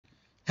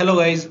Hello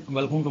guys,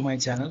 welcome to my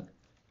channel.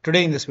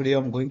 Today in this video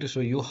I'm going to show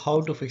you how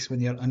to fix when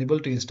you're unable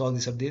to install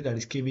this update, that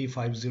is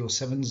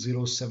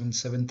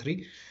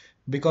KB5070773,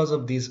 because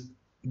of this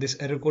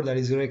error code, that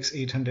is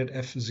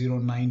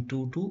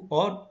 0x800f0922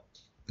 or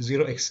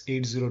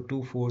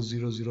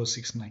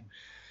 0x80240069.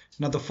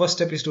 Now the first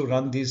step is to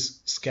run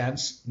these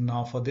scans.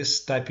 Now for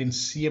this, type in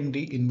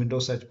CMD in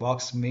Windows search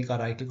box, make a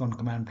right click on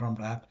command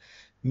prompt app.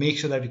 Make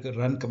sure that you can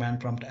run command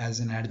prompt as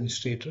an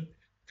administrator.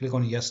 Click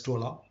on yes to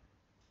allow.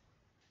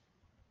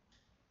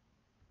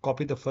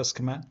 Copy the first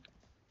command,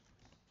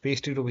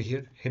 paste it over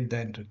here, hit the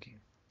enter key.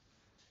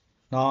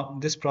 Now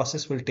this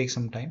process will take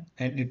some time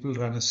and it will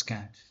run a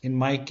scan. In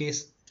my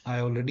case, I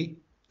already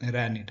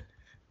ran it.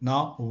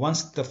 Now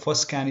once the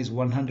first scan is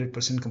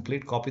 100%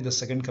 complete, copy the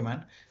second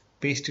command,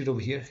 paste it over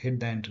here, hit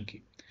the enter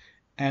key.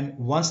 And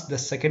once the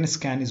second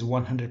scan is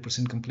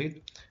 100%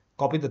 complete,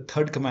 copy the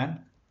third command,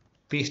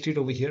 paste it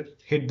over here,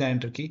 hit the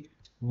enter key.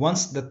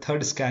 Once the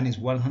third scan is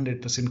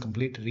 100%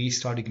 complete,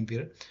 restart your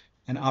computer,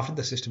 and after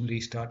the system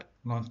restart,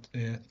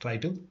 try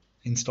to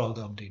install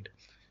the update.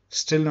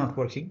 Still not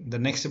working. The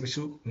next step is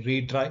to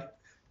retry.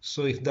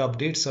 So if the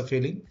updates are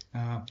failing,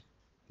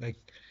 like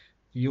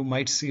you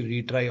might see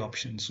retry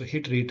option. So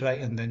hit retry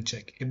and then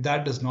check. If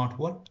that does not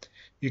work,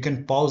 you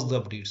can pause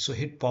the update. So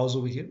hit pause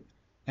over here,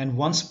 and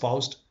once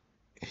paused,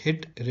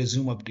 hit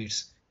resume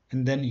updates,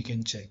 and then you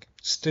can check.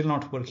 Still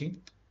not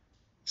working.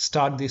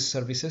 Start these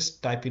services.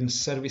 Type in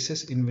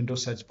services in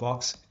Windows search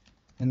box,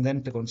 and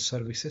then click on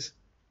services.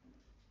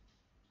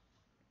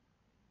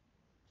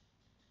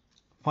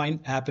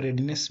 Find app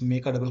readiness,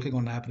 make a double click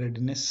on app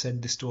readiness,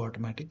 set this to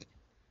automatic.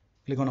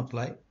 Click on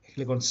apply,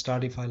 click on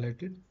start if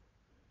highlighted,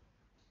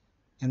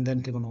 and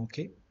then click on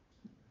OK.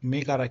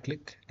 Make a right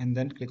click and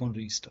then click on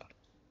restart.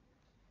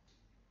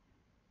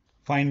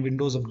 Find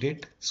Windows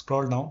Update,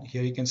 scroll down,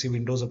 here you can see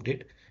Windows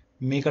Update.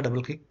 Make a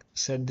double click,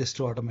 set this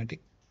to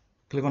automatic.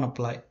 Click on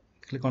apply,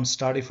 click on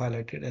start if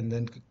highlighted, and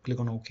then click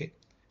on OK.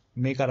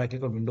 Make a right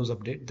click on Windows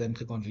Update, then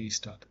click on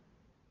restart.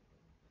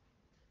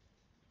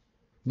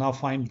 Now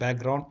find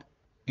background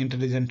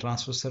intelligent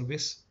transfer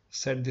service,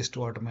 set this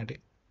to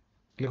automatic.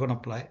 Click on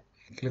apply,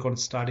 click on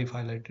start if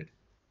highlighted,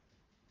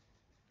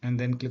 and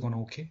then click on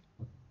OK.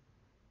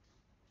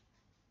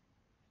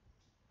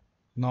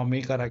 Now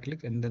make a right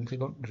click and then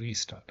click on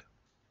restart.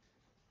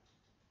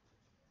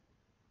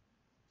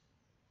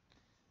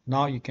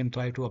 Now you can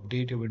try to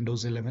update your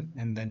Windows 11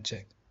 and then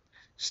check.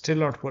 Still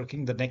not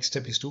working. The next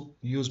step is to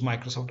use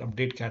Microsoft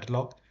Update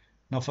Catalog.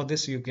 Now for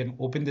this, you can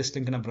open this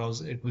link in a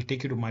browser. It will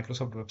take you to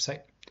Microsoft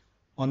website.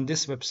 On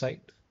this website,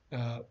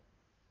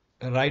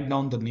 write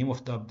down the name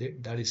of the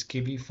update, that is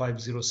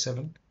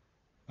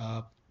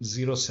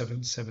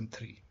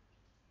KB5070773,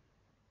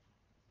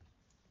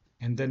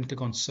 and then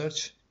click on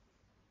search.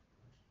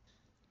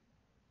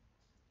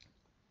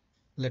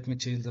 Let me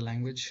change the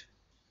language.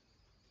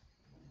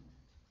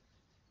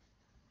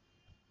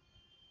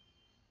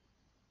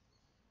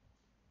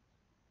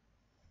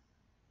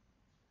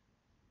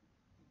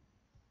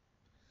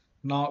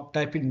 Now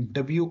type in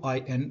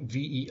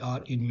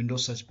WINVER in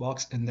Windows search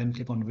box and then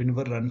click on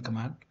WinVer run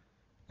command.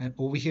 And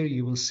over here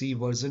you will see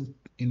version,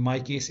 in my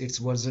case it's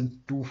version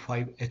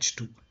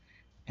 25H2.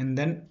 And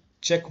then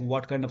check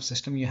what kind of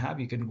system you have.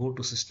 You can go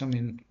to system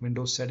in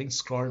Windows settings,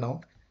 scroll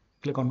down,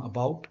 click on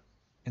about,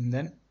 and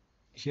then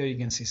here you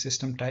can see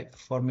system type.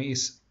 For me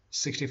is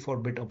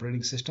 64-bit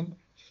operating system.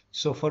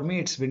 So for me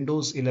it's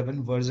Windows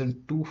 11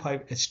 version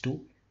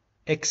 25H2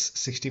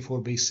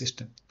 x64 based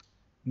system.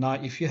 Now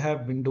if you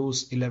have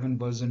Windows 11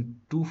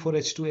 version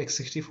 24H2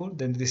 x64,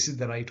 then this is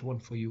the right one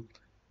for you.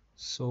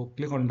 So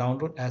click on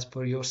download as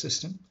per your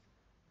system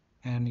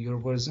and your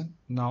version.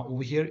 Now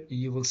over here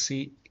you will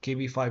see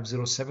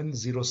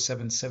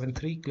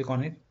KB5070773. Click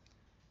on it,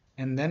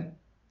 and then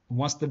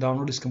once the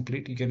download is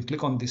complete, you can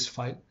click on this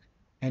file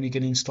and you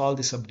can install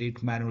this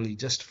update manually.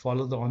 Just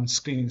follow the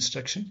on-screen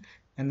instruction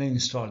and then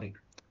install it,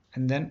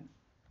 and then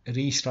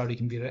restart your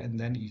computer, and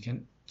then you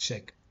can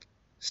check.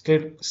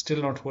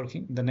 Still not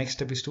working. The next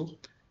step is to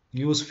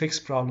use fix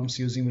problems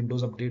using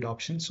Windows Update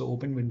option. So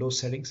open Windows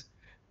settings,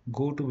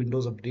 go to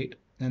Windows Update,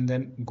 and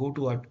then go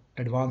to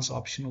advanced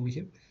option over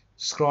here.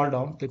 Scroll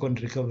down, click on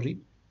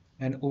recovery,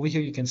 and over here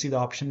you can see the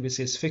option which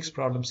says fix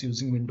problems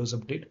using Windows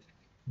Update.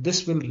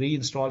 This will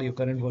reinstall your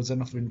current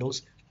version of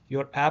Windows.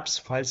 Your apps,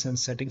 files, and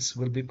settings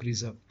will be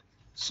preserved.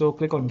 So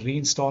click on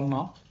reinstall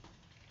now.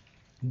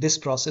 This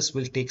process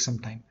will take some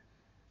time.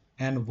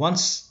 And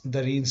once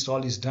the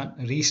reinstall is done,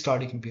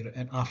 restart your computer,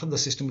 and after the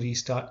system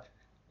restart,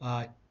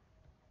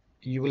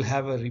 you will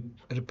have a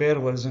repair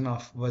version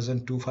of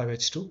version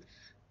 25H2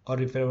 or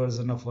repair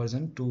version of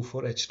version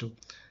 24H2.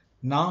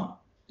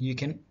 Now you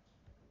can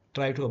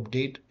try to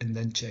update and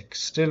then check.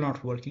 Still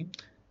not working.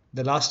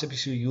 The last step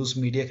is to use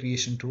media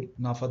creation tool.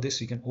 Now for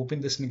this, you can open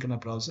this link in a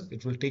browser.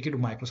 It will take you to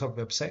Microsoft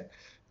website.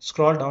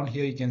 Scroll down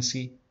here, you can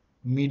see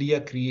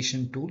media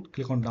creation tool.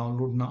 Click on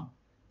download now,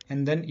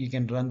 and then you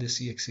can run this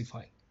exe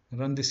file.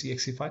 Run this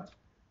exe file,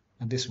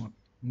 and this one.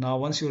 Now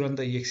once you run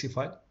the exe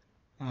file,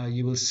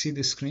 you will see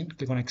this screen.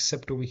 Click on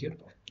accept over here,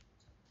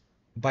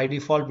 By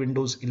default,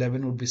 Windows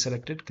 11 would be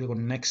selected. Click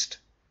on next,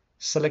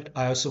 select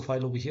ISO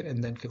file over here,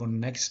 and then click on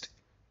next.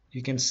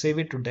 You can save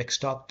it to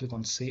desktop. Click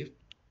on save.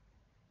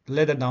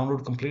 Let the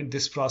download complete.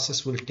 This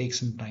process will take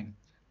some time,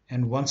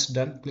 and once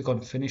done, click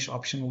on finish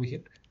option over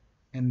here,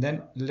 and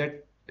then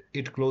let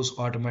it close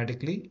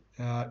automatically.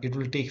 It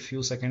will take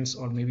few seconds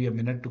or maybe a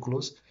minute to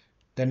close.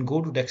 Then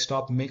go to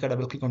desktop, make a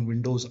double click on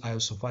Windows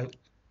ISO file,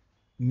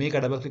 make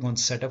a double click on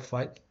setup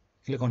file,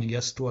 click on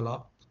yes to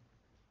allow,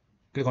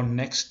 click on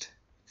next,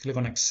 click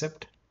on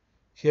accept.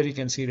 Here you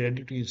can see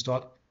ready to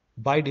install.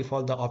 By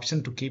default, the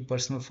option to keep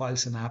personal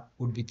files in app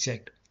would be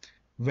checked.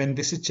 When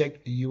this is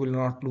checked, you will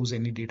not lose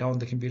any data on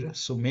the computer.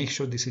 So make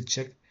sure this is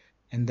checked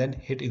and then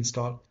hit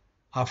install.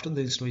 After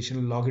the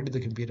installation, log into the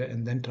computer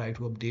and then try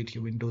to update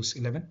your Windows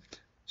 11.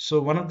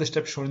 So one of the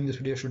steps shown in this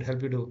video should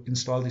help you to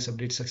install this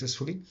update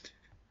successfully,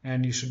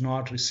 and you should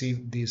not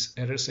receive these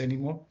errors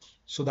anymore.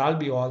 So that'll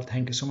be all.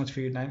 Thank you so much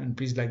for your time, and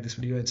please like this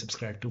video and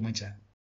subscribe to my channel.